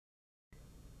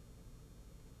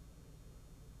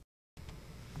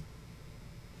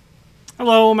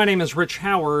Hello, my name is Rich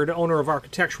Howard, owner of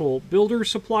Architectural Builder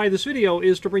Supply. This video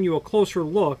is to bring you a closer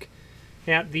look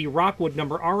at the Rockwood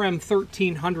number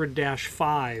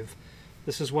RM1300-5.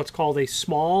 This is what's called a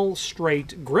small,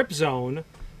 straight grip zone,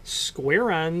 square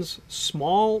ends,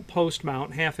 small post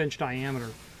mount, 1/2-inch diameter.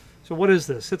 So what is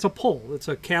this? It's a pull. It's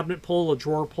a cabinet pull, a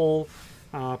drawer pull,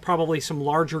 probably some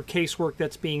larger casework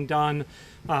that's being done.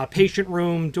 Patient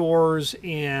room doors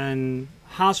in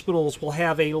hospitals will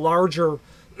have a larger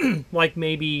like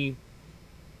maybe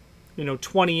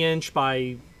 20-inch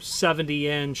by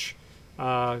 70-inch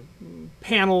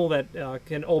panel that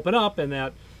can open up, and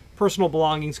that personal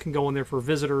belongings can go in there for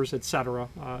visitors, etc.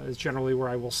 Is generally where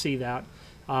I will see that.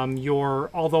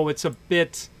 Although it's a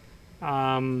bit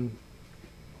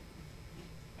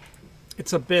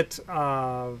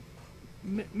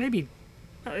maybe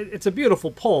it's a beautiful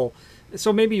pull,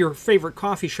 so maybe your favorite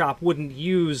coffee shop wouldn't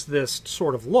use this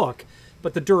sort of look,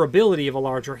 but the durability of a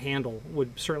larger handle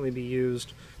would certainly be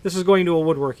used. This is going to a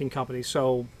woodworking company,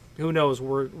 so who knows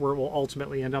where it will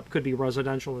ultimately end up. Could be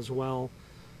residential as well.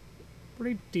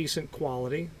 Pretty decent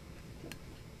quality.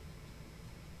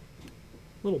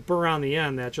 Little burr on the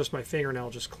end that just my fingernail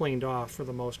just cleaned off for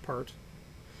the most part.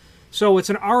 So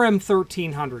it's an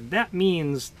RM1300. That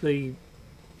means the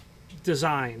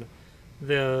design,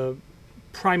 the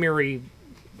primary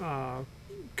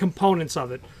components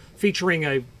of it, featuring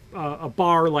a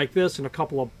bar like this and a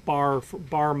couple of bars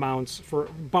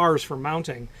for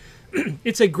mounting.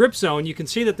 It's a grip zone. You can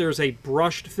see that there's a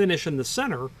brushed finish in the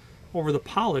center over the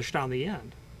polished on the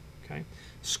end. Okay,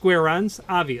 square ends,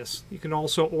 obvious. You can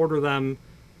also order them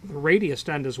the radius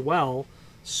end as well.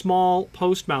 Small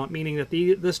post mount, meaning that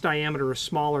this diameter is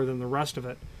smaller than the rest of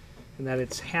it, and that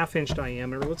it's 1/2-inch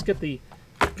diameter. Let's get the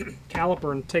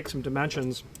caliper and take some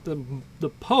dimensions. The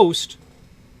post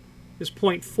is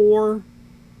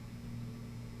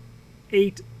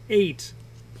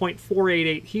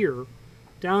 0.488 here.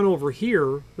 Down over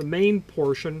here, the main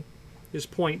portion is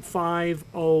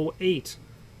 0.508.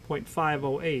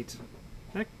 0.508.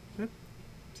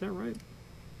 Is that right?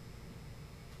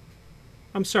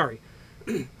 I'm sorry.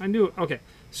 I knew it. Okay.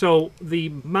 So the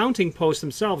mounting posts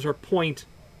themselves are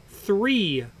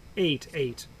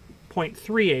 0.388.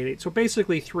 0.388. So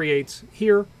basically 3/8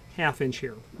 here, 1/2-inch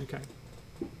here. Okay.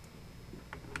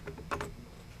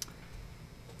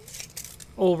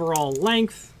 Overall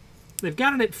length, they've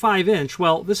got it at 5-inch.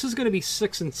 Well, this is going to be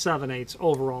 6 7/8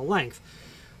 overall length.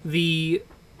 The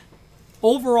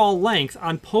overall length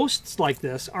on posts like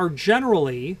this are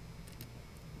generally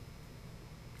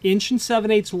 1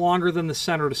 7/8 longer than the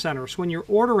center to center. So when you're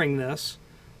ordering this,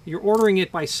 you're ordering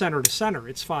it by center to center.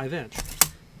 It's 5-inch.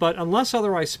 But unless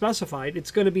otherwise specified,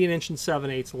 it's going to be 1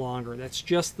 7/8 longer. That's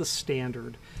just the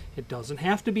standard. It doesn't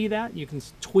have to be that. You can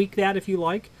tweak that if you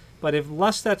like. But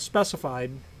unless that's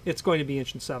specified, it's going to be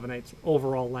 1 7/8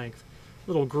 overall length.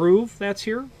 Little groove that's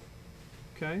here.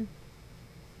 Okay.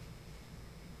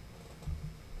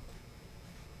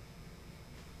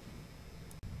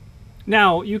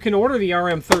 Now, you can order the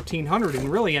RM1300 in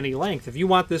really any length. If you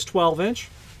want this 12-inch,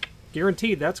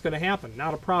 guaranteed that's going to happen.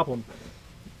 Not a problem.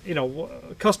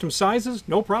 Custom sizes,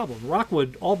 no problem.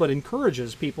 Rockwood all but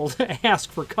encourages people to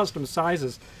ask for custom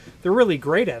sizes. They're really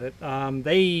great at it.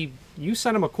 You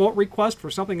send them a quote request for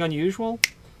something unusual,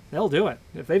 they'll do it.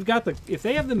 If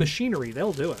they have the machinery,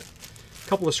 they'll do it. A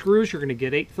couple of screws, you're going to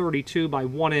get 832 by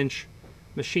 1-inch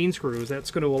machine screws.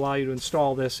 That's going to allow you to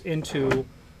install this into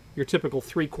your typical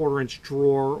 3/4-inch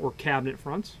drawer or cabinet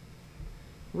fronts.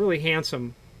 Really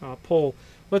handsome pull.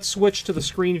 Let's switch to the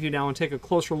screen view now and take a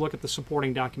closer look at the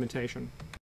supporting documentation.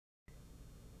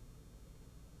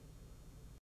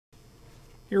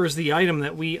 Here is the item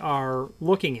that we are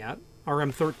looking at,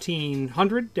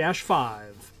 RM1300-5.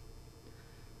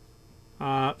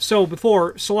 So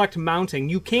before select mounting,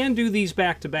 you can do these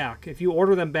back-to-back. If you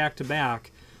order them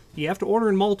back-to-back, you have to order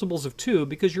in multiples of 2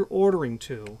 because you're ordering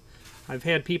 2. I've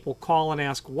had people call and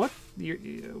ask, when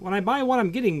I buy one,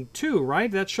 I'm getting 2, right?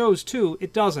 That shows 2.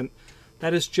 It doesn't.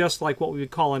 That is just like what we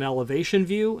would call an elevation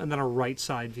view and then a right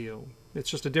side view. It's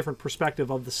just a different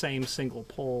perspective of the same single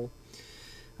pole.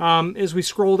 As we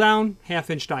scroll down,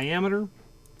 1/2-inch diameter,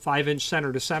 5-inch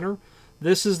center to center.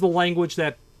 This is the language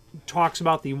that talks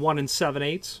about the 1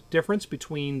 7/8 difference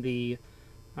between the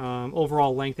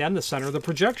overall length and the center. The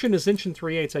projection is 1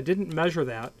 3/8. I didn't measure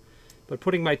that, but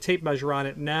putting my tape measure on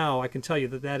it now, I can tell you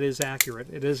that that is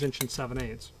accurate. It is 1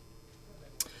 7/8.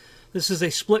 This is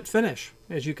a split finish.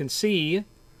 As you can see,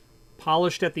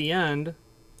 polished at the end,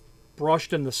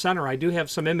 brushed in the center. I do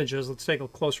have some images. Let's take a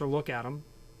closer look at them.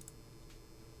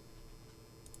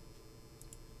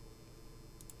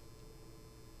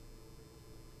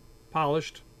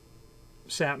 Polished,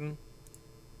 satin,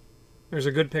 There's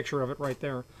a good picture of it right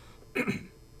there.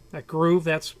 That groove,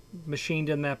 that's machined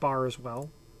in that bar as well.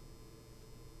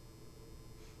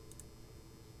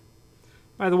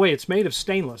 By the way, it's made of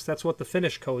stainless. That's what the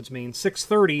finish codes mean.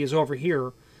 630 is over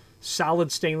here,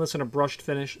 solid stainless and a brushed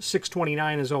finish.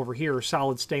 629 is over here,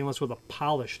 solid stainless with a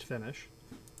polished finish.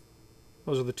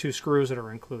 Those are the two screws that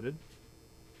are included.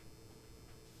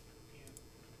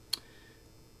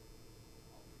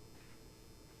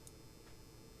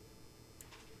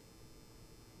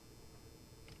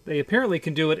 They apparently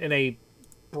can do it in a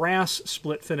brass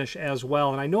split finish as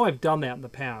well, and I know I've done that in the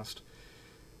past.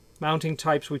 Mounting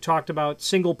types we talked about.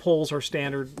 Single poles are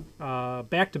standard.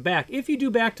 Back-to-back. If you do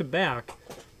back-to-back,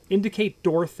 indicate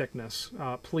door thickness,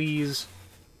 please.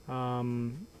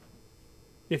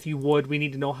 If you would, we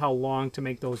need to know how long to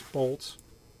make those bolts.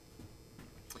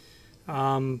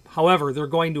 However, they're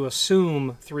going to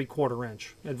assume 3/4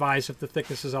 inch. Advise if the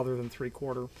thickness is other than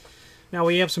 3/4. Now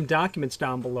we have some documents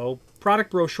down below.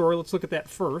 Product brochure, let's look at that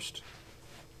first.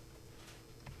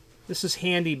 This is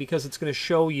handy because it's going to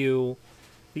show you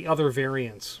the other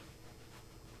variants.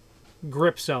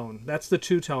 Grip zone, that's the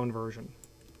two-tone version.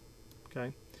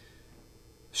 Okay.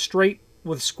 Straight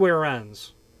with square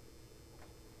ends,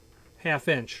 1/2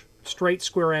 inch. Straight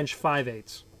square inch,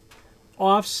 5/8.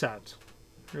 Offset,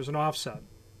 here's an offset.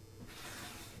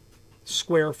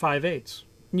 Square, 5/8.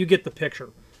 You get the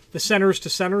picture. The centers to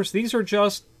centers, these are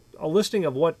just a listing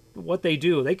of what they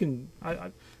do. They can.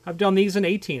 I've done these in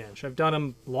 18 inch. I've done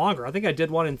them longer. I think I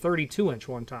did one in 32 inch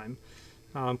one time.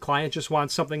 Client just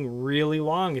wants something really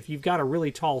long. If you've got a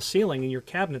really tall ceiling and your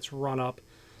cabinets run up,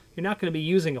 you're not going to be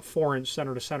using a 4-inch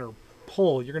center to center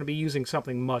pull. You're going to be using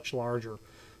something much larger.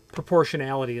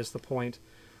 Proportionality is the point.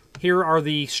 Here are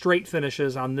the straight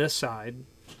finishes on this side.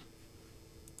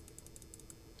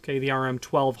 Okay, the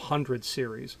RM1200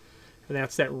 series. And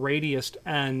that's that radiused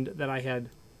end that I had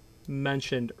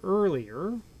mentioned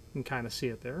earlier. You can kind of see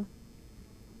it there.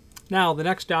 Now, the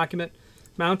next document,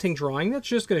 mounting drawing, that's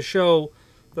just going to show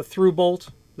the through bolt,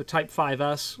 the Type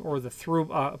 5S, or the through,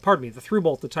 the through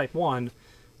bolt, the Type 1,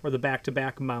 or the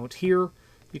back-to-back mount here.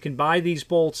 You can buy these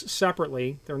bolts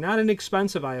separately. They're not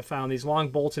inexpensive, I have found, these long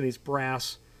bolts and these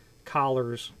brass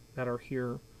collars that are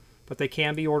here, but they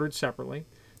can be ordered separately.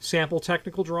 Sample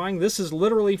technical drawing. This is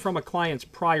literally from a client's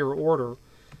prior order.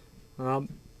 I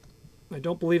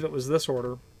don't believe it was this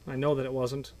order. I know that it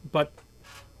wasn't, but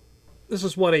this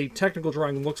is what a technical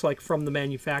drawing looks like from the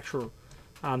manufacturer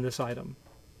on this item.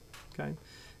 Okay.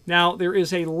 Now, there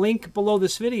is a link below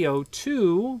this video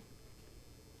to,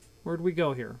 where'd we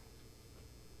go here?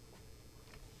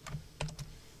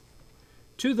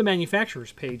 To the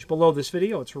manufacturer's page below this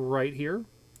video. It's right here.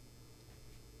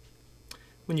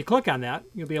 When you click on that,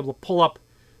 you'll be able to pull up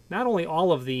not only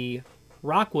all of the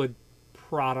Rockwood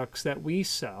products that we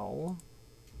sell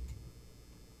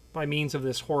by means of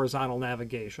this horizontal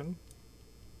navigation.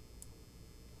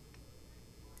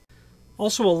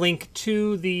 Also a link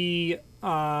to the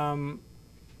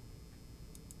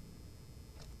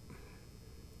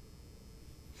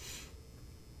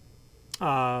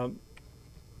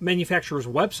manufacturer's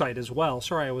website as well.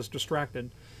 Sorry, I was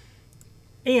distracted.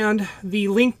 And the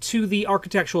link to the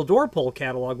architectural door pull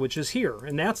catalog, which is here.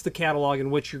 And that's the catalog in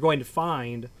which you're going to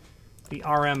find the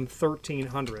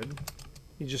RM1300.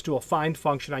 You just do a find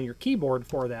function on your keyboard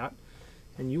for that,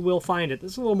 and you will find it.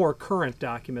 This is a little more current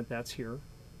document that's here.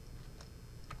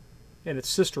 And its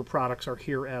sister products are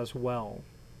here as well.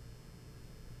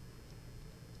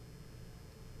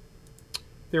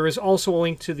 There is also a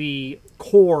link to the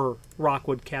core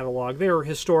Rockwood catalog. They're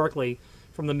historically,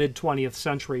 from the mid-20th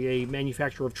century, a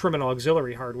manufacturer of trim and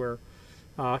auxiliary hardware,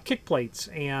 kick plates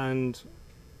and,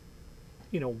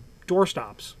 door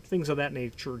stops, things of that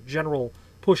nature. General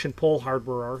push and pull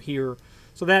hardware are here.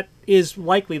 So that is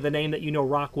likely the name that you know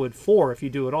Rockwood for if you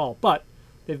do it all. But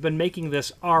they've been making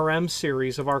this RM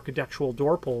series of architectural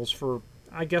door pulls for,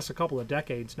 I guess, a couple of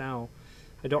decades now.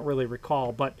 I don't really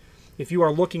recall. But if you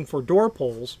are looking for door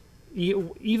pulls,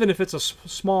 even if it's a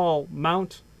small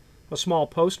mount, a small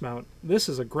post mount, this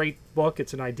is a great book.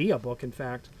 It's an idea book, in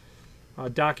fact. A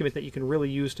document that you can really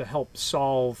use to help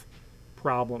solve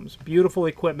problems. Beautiful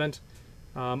equipment.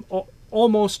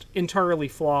 Almost entirely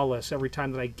flawless every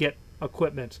time that I get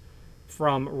equipment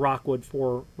from Rockwood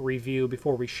for review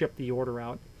before we ship the order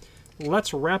out.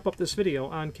 Let's wrap up this video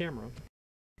on camera.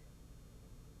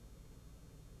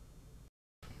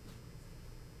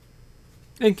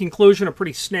 In conclusion, a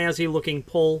pretty snazzy looking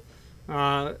pull.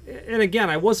 And again,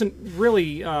 I wasn't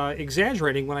really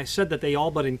exaggerating when I said that they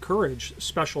all but encourage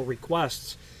special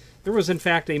requests. There was, in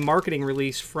fact, a marketing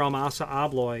release from Assa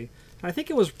Abloy. I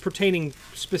think it was pertaining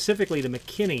specifically to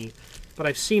McKinney, but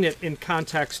I've seen it in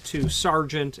context to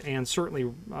Sargent and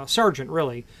certainly Sargent,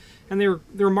 really. And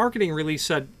their marketing release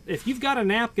said, if you've got a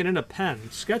napkin and a pen,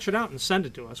 sketch it out and send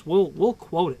it to us. We'll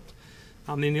quote it.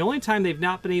 I mean, the only time they've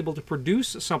not been able to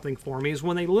produce something for me is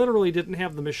when they literally didn't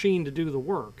have the machine to do the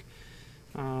work.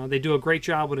 They do a great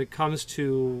job when it comes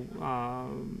to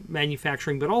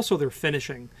manufacturing, but also their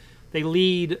finishing. They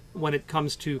lead when it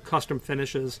comes to custom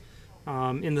finishes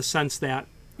in the sense that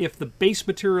if the base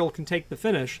material can take the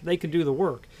finish, they can do the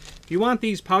work. If you want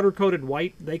these powder-coated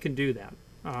white, they can do that.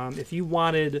 If you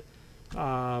wanted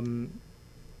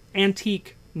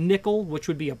antique nickel, which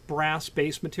would be a brass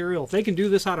base material, if they can do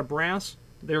this out of brass,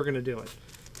 they're going to do it.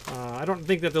 I don't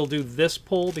think that they'll do this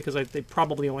pull because they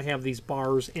probably only have these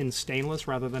bars in stainless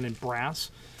rather than in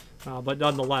brass. But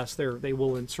nonetheless, they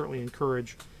will certainly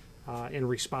encourage and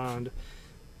respond.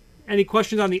 Any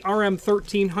questions on the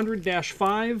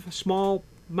RM1300-5 small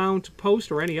mount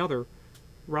post or any other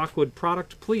Rockwood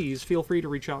product, please feel free to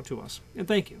reach out to us. And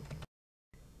thank you.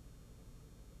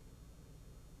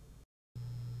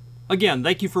 Again,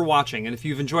 thank you for watching, and if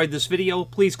you've enjoyed this video,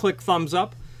 please click thumbs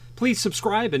up, please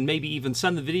subscribe, and maybe even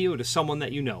send the video to someone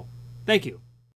that you know. Thank you.